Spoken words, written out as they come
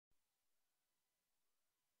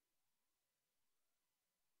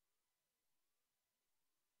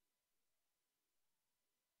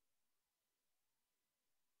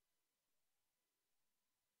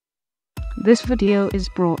This video is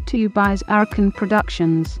brought to you by Zarrakan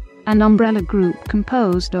Productions, an umbrella group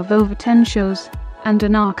composed of over 10 shows and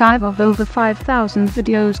an archive of over 5,000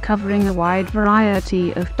 videos covering a wide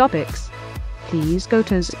variety of topics. Please go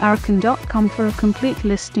to zarrakan.com for a complete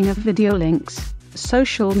listing of video links,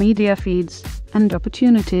 social media feeds, and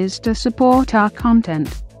opportunities to support our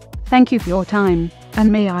content. Thank you for your time,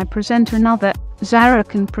 and may I present another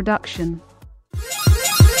Zarrakan production.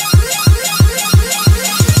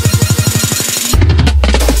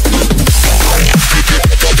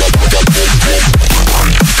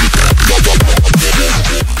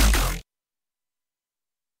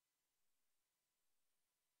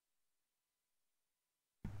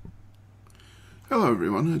 Hello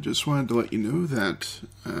everyone, I just wanted to let you know that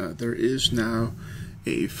there is now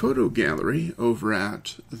a photo gallery over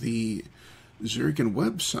at the Zarrakan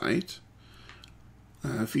website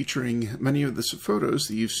featuring many of the photos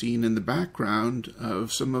that you've seen in the background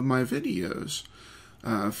of some of my videos.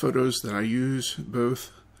 Photos that I use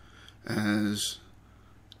both as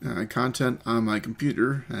content on my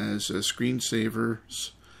computer as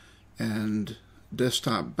screensavers and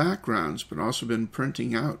desktop backgrounds, but also been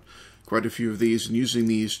printing out quite a few of these and using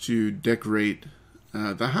these to decorate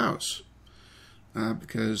the house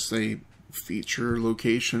because they feature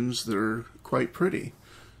locations that are quite pretty.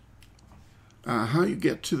 How you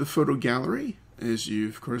get to the photo gallery is you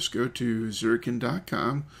of course go to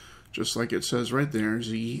Zarrakan.com, just like it says right there,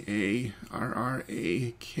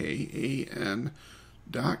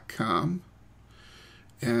 ZARRAKAN.com,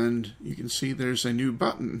 and you can see there's a new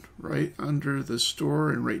button right under the store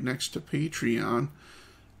and right next to Patreon,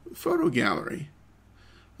 photo gallery.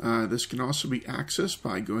 This can also be accessed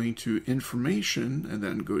by going to information and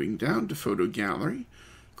then going down to photo gallery.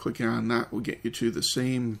 Clicking on that will get you to the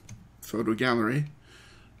same photo gallery,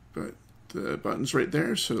 but the button's right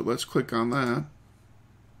there, so let's click on that.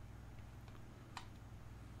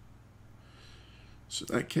 So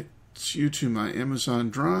that gets you to my Amazon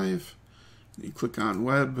Drive. You click on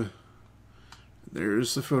web.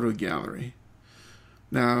 There's the photo gallery.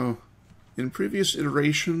 Now, in previous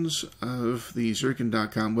iterations of the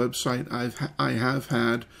Zarrakan.com website, I have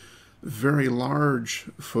had very large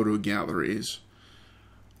photo galleries.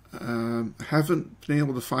 Haven't been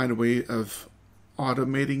able to find a way of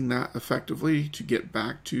automating that effectively to get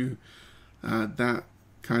back to that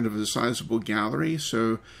kind of a sizable gallery.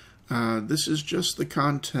 So this is just the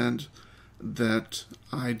content that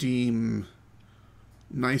I deem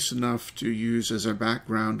nice enough to use as a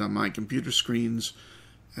background on my computer screens.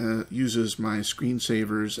 Uses my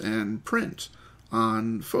screensavers and print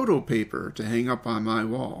on photo paper to hang up on my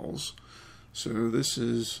walls. So this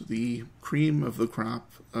is the cream of the crop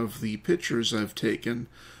of the pictures I've taken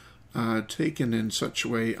in such a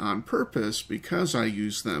way on purpose because I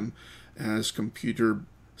use them as computer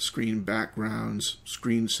screen backgrounds,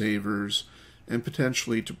 screensavers, and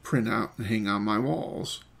potentially to print out and hang on my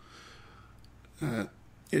walls.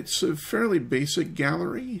 It's a fairly basic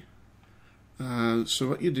gallery. So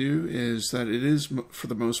what you do is that it is, for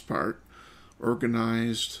the most part,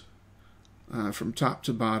 organized from top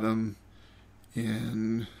to bottom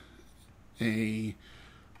in a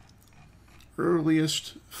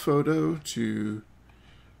earliest photo to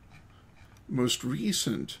most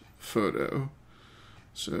recent photo.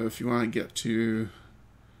 So if you want to get to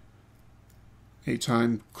a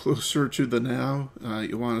time closer to the now,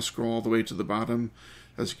 you want to scroll all the way to the bottom.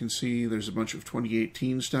 As you can see, there's a bunch of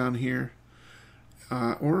 2018s down here.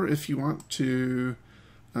 Or if you want to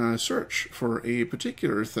search for a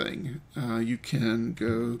particular thing, you can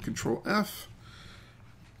go Control F,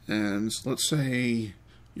 and let's say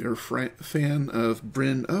you're a fan of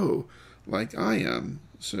Bryn O, like I am.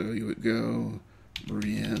 So you would go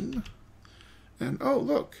Bryn, and oh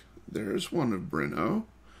look, there's one of Bryn O.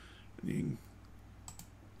 You can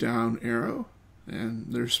down arrow, and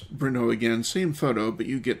there's Bryn O again, same photo, but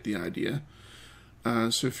you get the idea.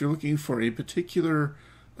 So if you're looking for a particular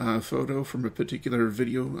photo from a particular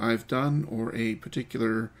video I've done, or a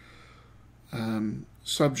particular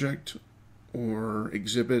subject or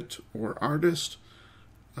exhibit or artist,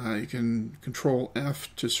 you can Control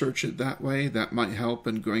F to search it that way. That might help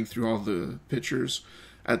in going through all the pictures.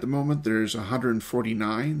 At the moment there's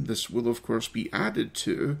 149. This will of course be added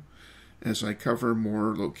to as I cover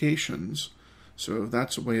more locations. So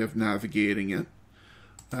that's a way of navigating it.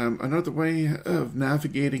 Another way of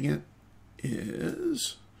navigating it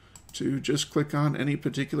is to just click on any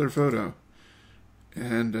particular photo,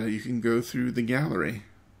 and you can go through the gallery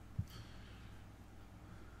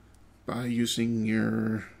by using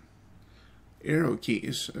your arrow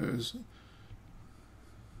keys.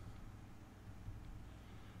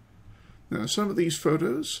 Now, some of these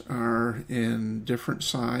photos are in different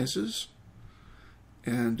sizes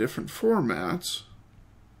and different formats,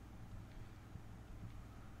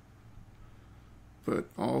 but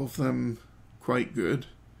all of them quite good,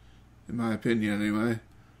 in my opinion anyway.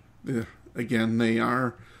 Again, they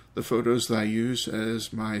are the photos that I use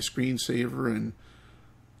as my screensaver and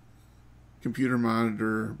computer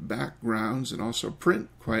monitor backgrounds, and also print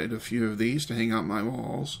quite a few of these to hang out my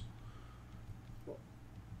walls.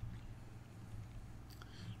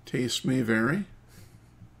 Tastes may vary,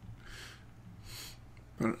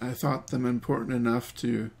 but I thought them important enough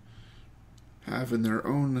to have in their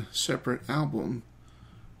own separate album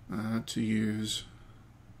to use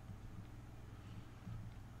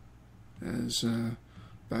as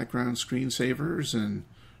background screensavers and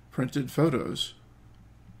printed photos.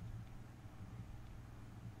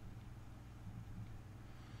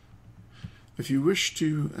 If you wish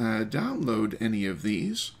to download any of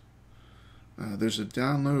these, there's a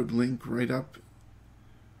download link right up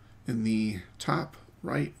in the top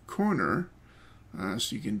right corner,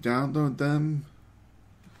 so you can download them,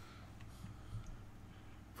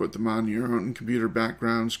 put them on your own computer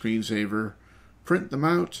background screensaver, print them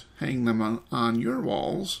out, hang them on your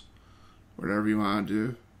walls, whatever you want to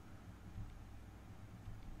do.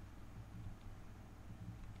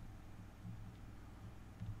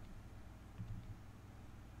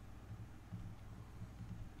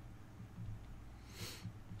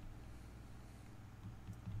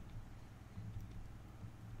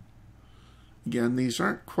 Again, these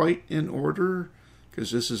aren't quite in order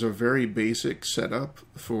because this is a very basic setup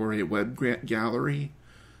for a web gallery,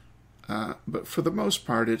 but for the most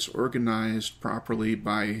part it's organized properly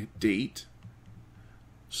by date.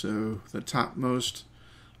 So the topmost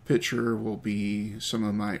picture will be some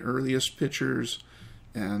of my earliest pictures,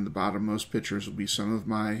 and the bottommost pictures will be some of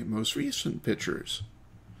my most recent pictures.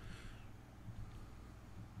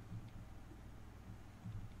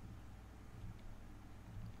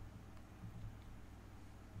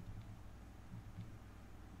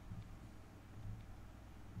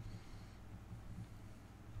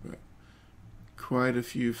 Quite a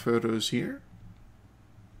few photos here.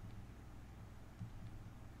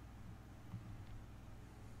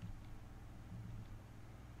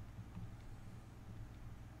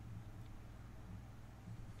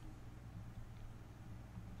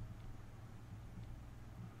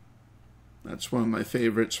 That's one of my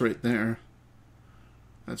favorites right there.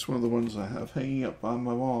 That's one of the ones I have hanging up on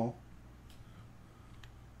my wall.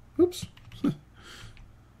 Oops.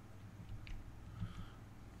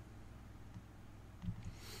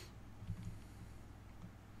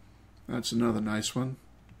 That's another nice one.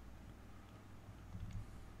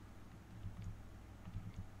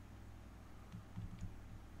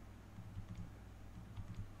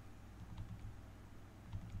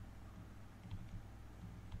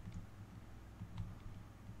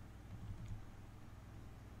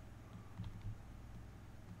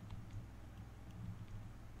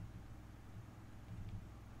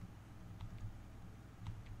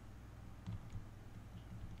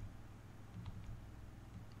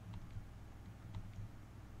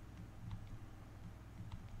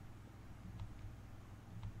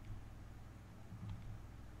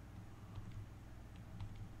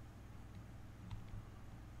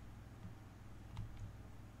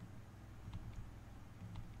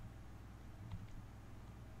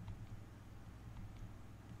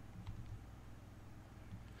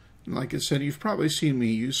 Like I said, you've probably seen me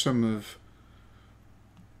use some of,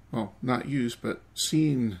 well, not use, but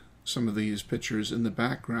seen some of these pictures in the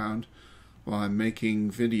background while I'm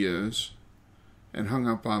making videos and hung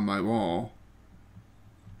up on my wall.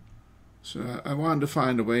 So I wanted to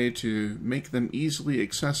find a way to make them easily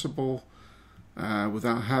accessible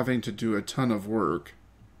without having to do a ton of work.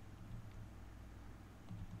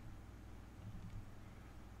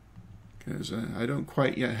 Because I don't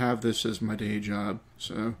quite yet have this as my day job,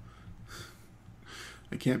 so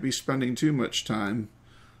I can't be spending too much time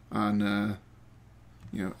on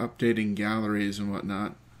updating galleries and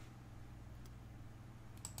whatnot.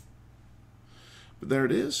 But there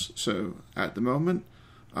it is. So at the moment,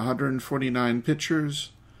 149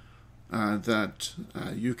 pictures that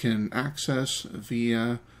you can access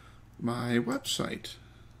via my website,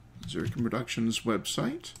 Zarrakan Productions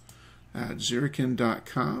website at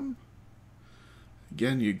zarrakan.com.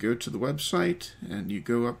 Again, you go to the website and you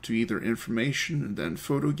go up to either information and then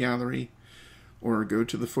photo gallery, or go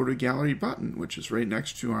to the photo gallery button, which is right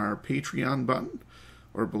next to our Patreon button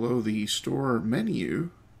or below the store menu,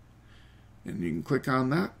 and you can click on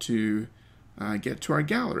that to get to our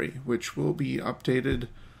gallery, which will be updated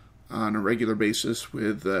on a regular basis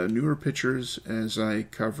with newer pictures as I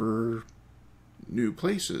cover new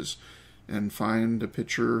places and find a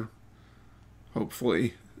picture,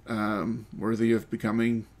 hopefully, worthy of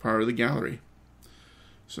becoming part of the gallery.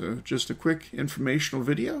 So just a quick informational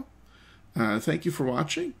video. Thank you for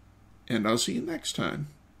watching, and I'll see you next time.